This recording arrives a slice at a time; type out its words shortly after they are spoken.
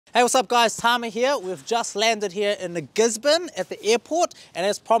Hey, what's up guys, Tama here. We've just landed here in the Gisborne at the airport, and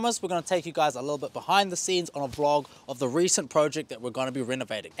as promised, we're going to take you guys a little bit behind the scenes on a vlog of the recent project that we're going to be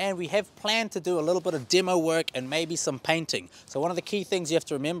renovating. And we have planned to do a little bit of demo work and maybe some painting. So one of the key things you have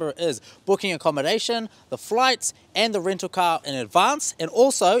to remember is booking accommodation, the flights, and the rental car in advance, and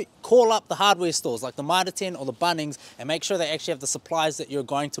also call up the hardware stores like the Mitre 10 or the Bunnings and make sure they actually have the supplies that you're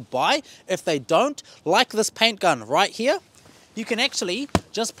going to buy. If they don't, like this paint gun right here, you can actually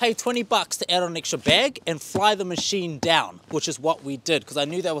just pay 20 bucks to add on an extra bag and fly the machine down, which is what we did because I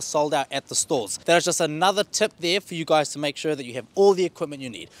knew they were sold out at the stores. That is just another tip there for you guys to make sure that you have all the equipment you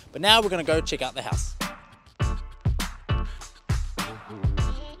need. But now we're gonna go check out the house.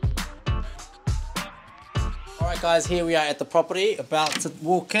 Alright guys, here we are at the property, about to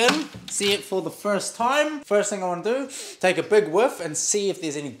walk in, see it for the first time. First thing I want to do, take a big whiff and see if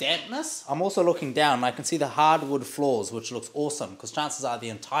there's any dampness. I'm also looking down and I can see the hardwood floors, which looks awesome because chances are the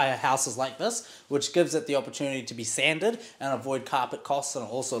entire house is like this, which gives it the opportunity to be sanded and avoid carpet costs, and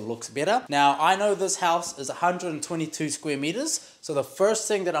it also looks better. Now I know this house is 122 square meters, so the first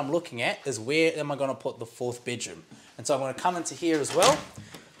thing that I'm looking at is where am I going to put the fourth bedroom. And so I'm going to come into here as well.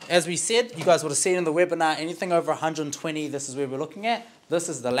 As we said, you guys would have seen in the webinar, anything over 120, this is where we're looking at. This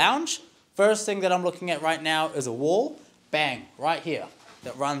is the lounge. First thing that I'm looking at right now is a wall, bang, right here,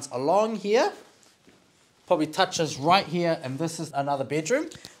 that runs along here, probably touches right here, and this is another bedroom.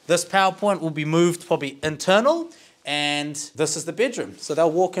 This PowerPoint will be moved probably internal, and this is the bedroom. So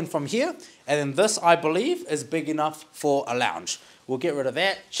they'll walk in from here, and then this, I believe, is big enough for a lounge. We'll get rid of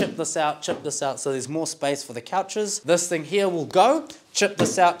that, chip this out, so there's more space for the couches. This thing here will go, chip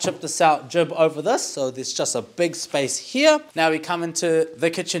this out, jib over this, so there's just a big space here. Now we come into the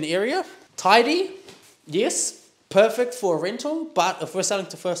kitchen area. Tidy, yes. Perfect for a rental, but if we're selling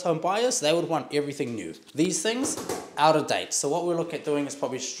to first home buyers, they would want everything new. These things, out of date. So what we'll look at doing is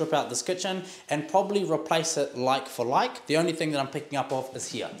probably strip out this kitchen and probably replace it like for like. The only thing that I'm picking up off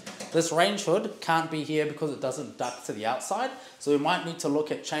is here. This range hood can't be here because it doesn't duct to the outside. So we might need to look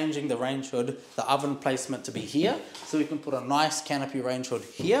at changing the range hood, the oven placement to be here. So we can put a nice canopy range hood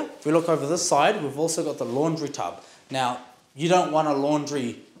here. If we look over this side, we've also got the laundry tub. Now, you don't want a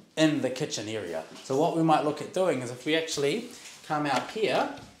laundry in the kitchen area. So what we might look at doing is if we actually come out here,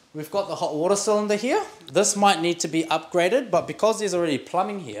 we've got the hot water cylinder here. This might need to be upgraded, but because there's already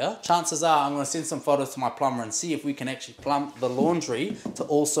plumbing here, chances are I'm going to send some photos to my plumber and see if we can actually plumb the laundry to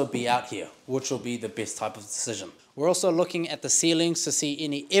also be out here, which will be the best type of decision. We're also looking at the ceilings to see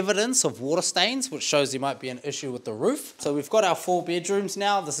any evidence of water stains, which shows there might be an issue with the roof. So we've got our 4 bedrooms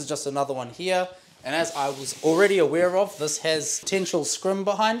now. This is just another one here. And as I was already aware of, this has potential scrim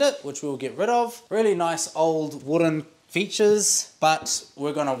behind it, which we'll get rid of. Really nice old wooden features, but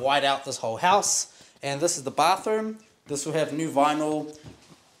we're gonna white out this whole house. And this is the bathroom. This will have new vinyl,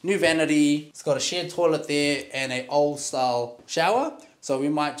 new vanity. It's got a shared toilet there and an old style shower. So we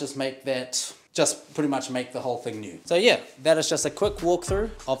might just make that, just pretty much make the whole thing new. So yeah, that is just a quick walkthrough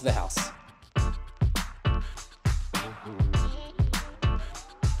of the house.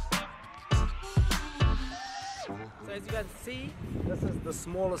 So as you guys see, this is the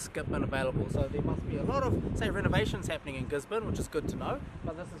smallest skip bin available. So there must be a lot of, say, renovations happening in Gisborne, which is good to know.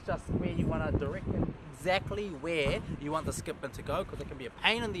 But this is just where you want to direct it exactly where you want the skip bin to go, because it can be a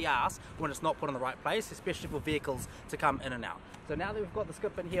pain in the ass when it's not put in the right place, especially for vehicles to come in and out. So now that we've got the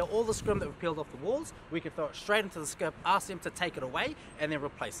skip bin here, all the scrim that we've peeled off the walls, we can throw it straight into the skip, ask them to take it away, and then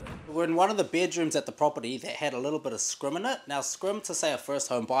replace it. We're in one of the bedrooms at the property that had a little bit of scrim in it. Now scrim, to say a first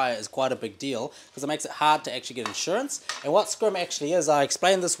home buyer, is quite a big deal because it makes it hard to actually get insurance. And what scrim actually is, I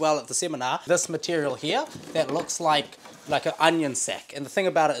explained this well at the seminar, this material here that looks like an onion sack. And the thing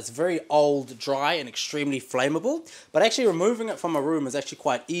about it, it's very old, dry, and extremely flammable. But actually removing it from a room is actually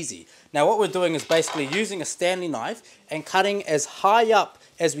quite easy. Now what we're doing is basically using a Stanley knife and cutting as high up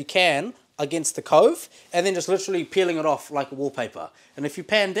as we can against the cove, and then just literally peeling it off like wallpaper. And if you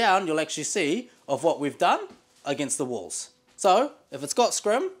pan down, you'll actually see of what we've done against the walls. So if it's got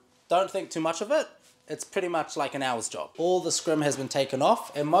scrim, don't think too much of it. It's pretty much like an hour's job. All the scrim has been taken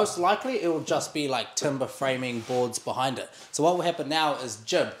off, and most likely it will just be like timber framing boards behind it. So what will happen now is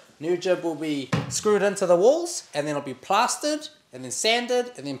jib. New jib will be screwed into the walls, and then it'll be plastered, and then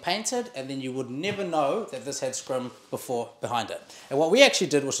sanded, and then painted, and then you would never know that this had scrim before behind it. And what we actually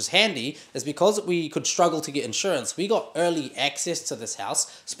did, which was handy, is because we could struggle to get insurance, we got early access to this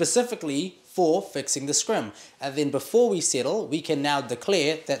house specifically for fixing the scrim. And then before we settle, we can now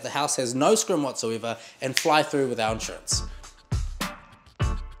declare that the house has no scrim whatsoever and fly through with our insurance.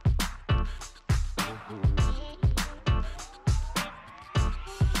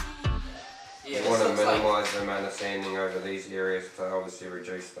 You want to minimize the amount of sand sanding over these areas to obviously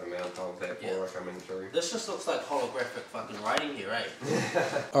reduce the amount of that water coming through. This just looks like holographic fucking writing here,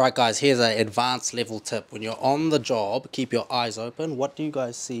 eh? Alright guys, here's an advanced level tip. When you're on the job, keep your eyes open. What do you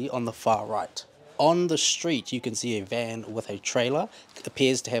guys see on the far right? On the street, you can see a van with a trailer. It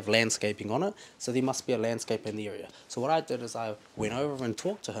appears to have landscaping on it, so there must be a landscaper in the area. So what I did is I went over and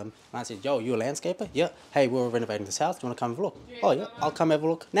talked to him, and I said, yo, you a landscaper? Yeah. Hey, we're renovating this house. Do you want to come have a look? Oh, yeah, I'll come have a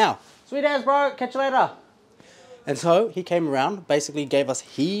look now. Sweet as, bro. Catch you later. And so he came around, basically gave us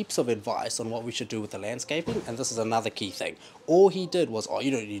heaps of advice on what we should do with the landscaping, and this is another key thing. All he did was, oh,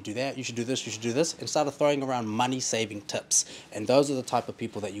 you don't need to do that, you should do this, you should do this, and started throwing around money-saving tips. And those are the type of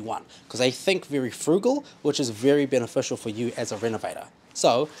people that you want, because they think very frugal, which is very beneficial for you as a renovator.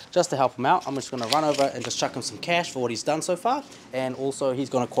 So, just to help him out, I'm just going to run over and just chuck him some cash for what he's done so far, and also he's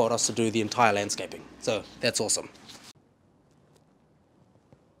going to quote us to do the entire landscaping. So, that's awesome.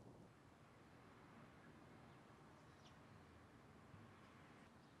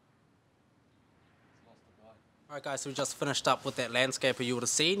 Alright guys, so we just finished up with that landscaper you would have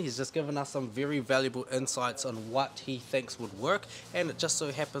seen. He's just given us some very valuable insights on what he thinks would work, and it just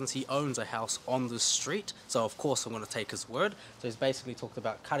so happens he owns a house on the street, so of course I'm going to take his word. So he's basically talked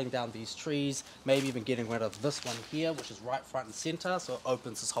about cutting down these trees, maybe even getting rid of this one here, which is right front and center, so it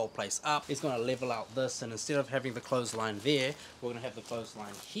opens this whole place up. He's going to level out this, and instead of having the clothesline there, we're going to have the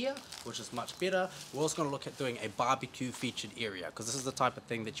clothesline here, which is much better. We're also going to look at doing a barbecue featured area, because this is the type of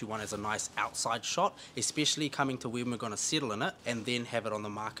thing that you want as a nice outside shot, especially coming to when we're going to settle in it and then have it on the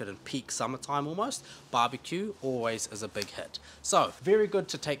market in peak summertime almost. Barbecue always is a big hit. So very good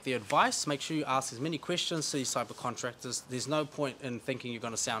to take the advice. Make sure you ask as many questions to these type of contractors. There's no point in thinking you're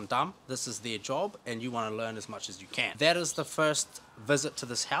going to sound dumb. This is their job and you want to learn as much as you can. That is the first visit to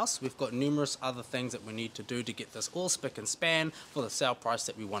this house. We've got numerous other things that we need to do to get this all spick and span for the sale price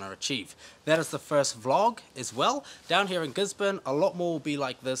that we want to achieve. That is the first vlog as well. Down here in Gisborne, a lot more will be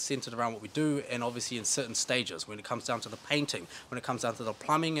like this, centered around what we do, and obviously in certain stages when it comes down to the painting, when it comes down to the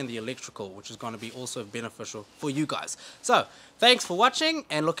plumbing and the electrical, which is going to be also beneficial for you guys. So thanks for watching,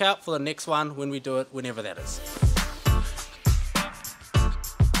 and look out for the next one when we do it, whenever that is.